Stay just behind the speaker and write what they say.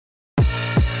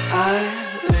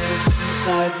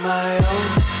inside my own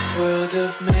world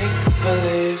of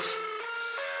make-believe.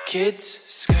 Kids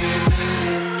screaming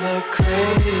in their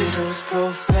cradles,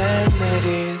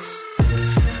 profanities.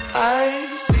 I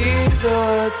see the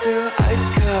world through ice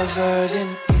covered in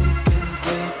ink and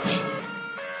bleach.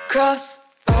 Cross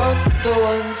out the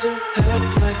ones who heard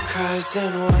my cries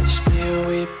and watched me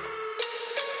weep.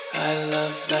 I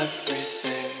love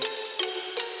everything.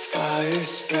 Fire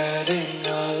spreading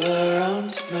all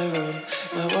around my room.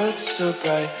 My world's so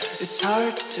bright, it's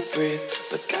hard to breathe,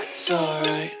 but that's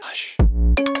alright. Hush.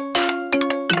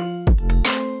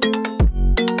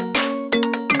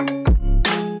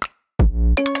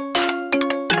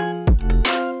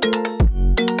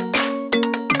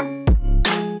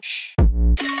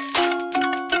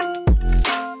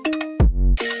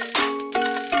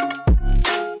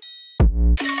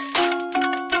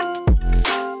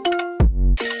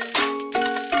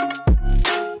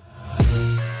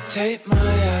 Take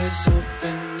my eyes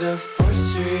open to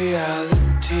force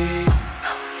reality.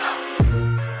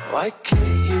 Why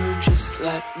can't you just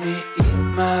let me eat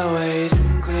my weight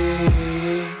in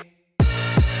glee?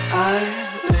 I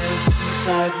live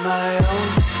inside my own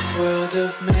world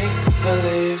of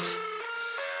make-believe.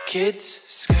 Kids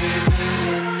screaming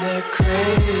in their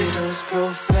cradles,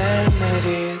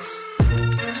 profanities.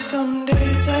 Some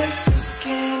days I feel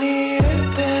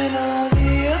skinnier than all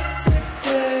the other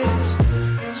days.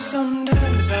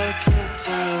 Sometimes I can't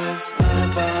tell if my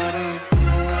body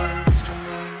belongs to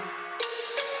me.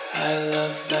 I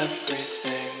love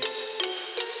everything.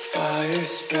 Fire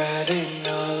spreading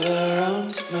all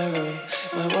around my room.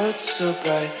 My world's so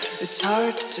bright, it's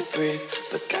hard to breathe,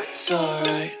 but that's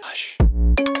alright. Hush.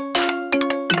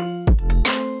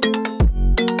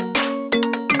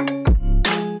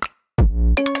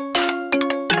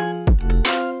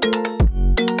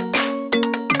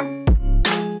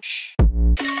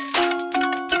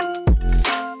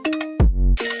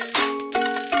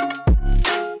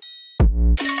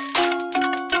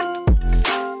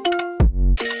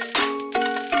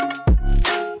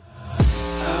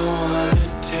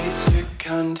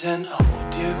 Content,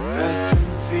 hold your breath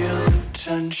and feel the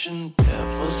tension.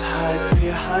 Devils hide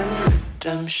behind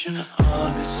redemption.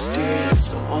 Honesty is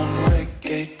a one-way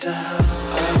gate to hell.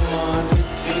 I wanna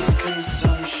taste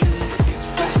consumption. Breathe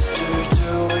faster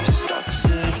to waste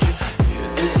oxygen. Hear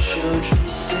the children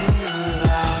sing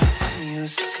aloud. It's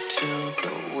music till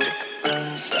the wick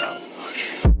burns out.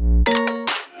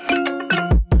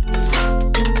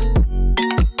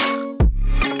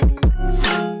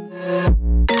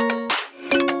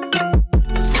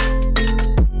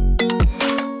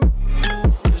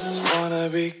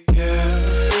 Be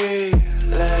carefree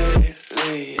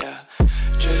lately, yeah.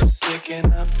 Just kicking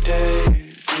up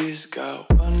daisies.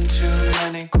 Got one too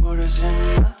many quarters in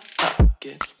my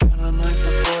pockets. Counting like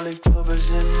the four-leaf clovers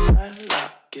in my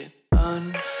locket.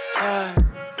 Untied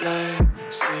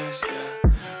laces,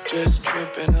 yeah. Just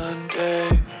tripping on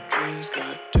daydreams.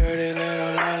 Got dirty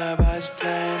little lullabies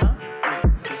playing on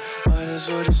repeat. Might as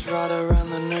well just ride around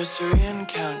the nursery and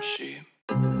count sheep.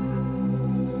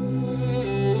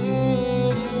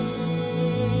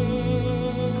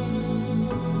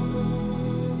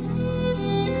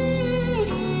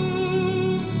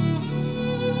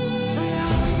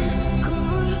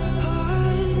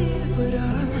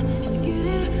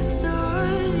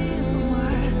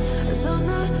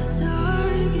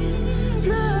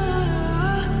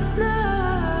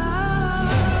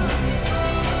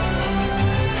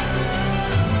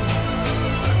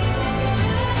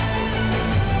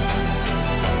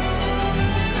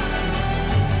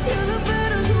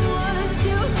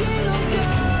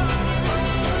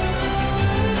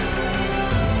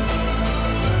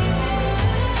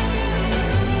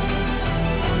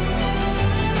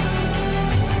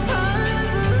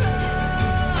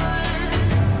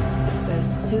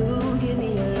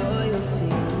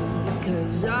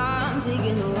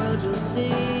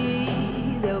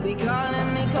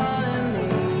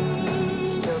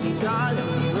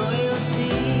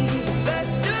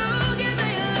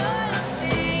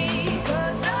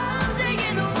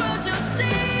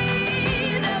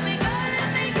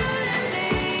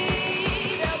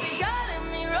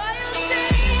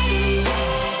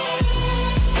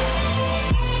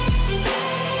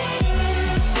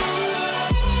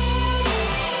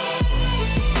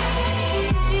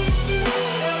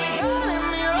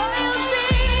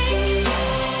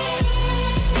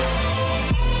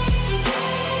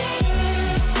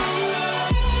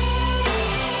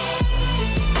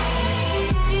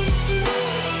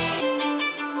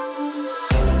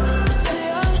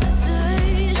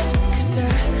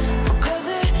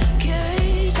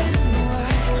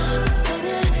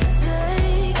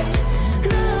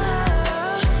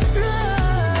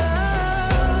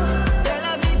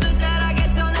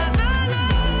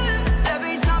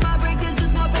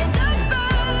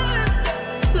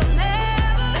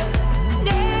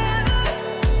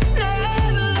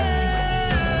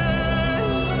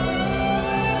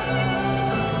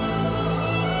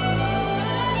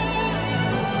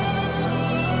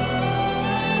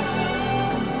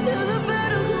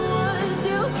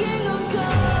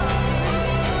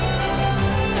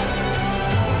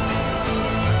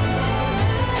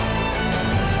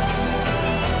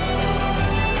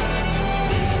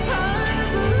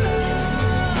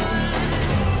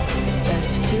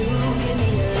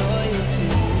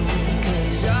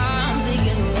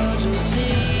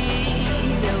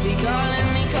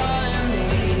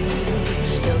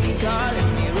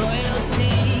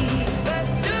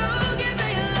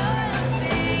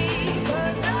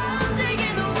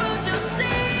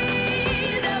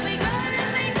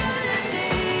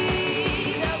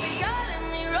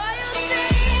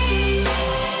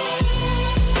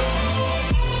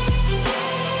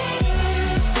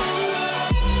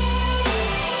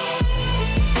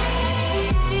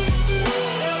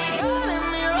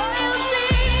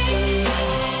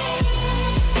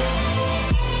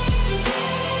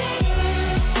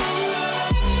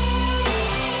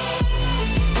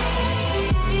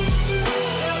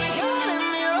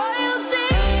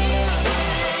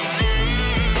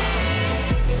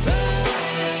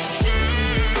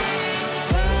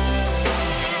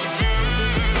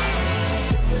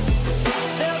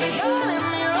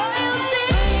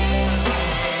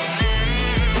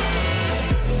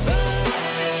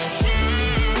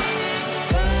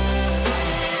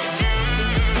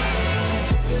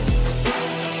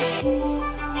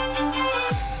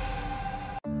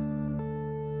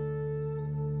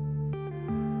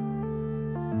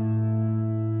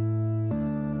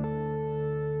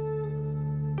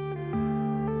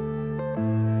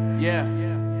 Yeah.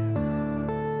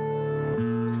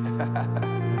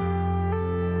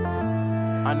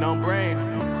 Unknown Brain,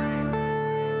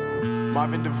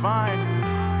 Marvin Devine.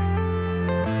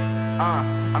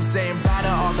 I'm saying bye to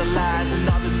all the lies and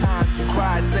all the times you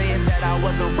cried, saying that I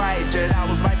wasn't right, yet I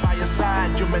was right by your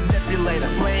side. You manipulator,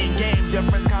 playing games, your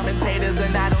friends commentators,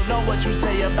 and I don't know what you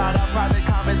say about our private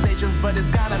conversations, but it's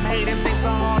got them hating thanks to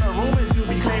all the rumors you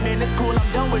be claiming. It's cool,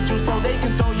 I'm done with you, so they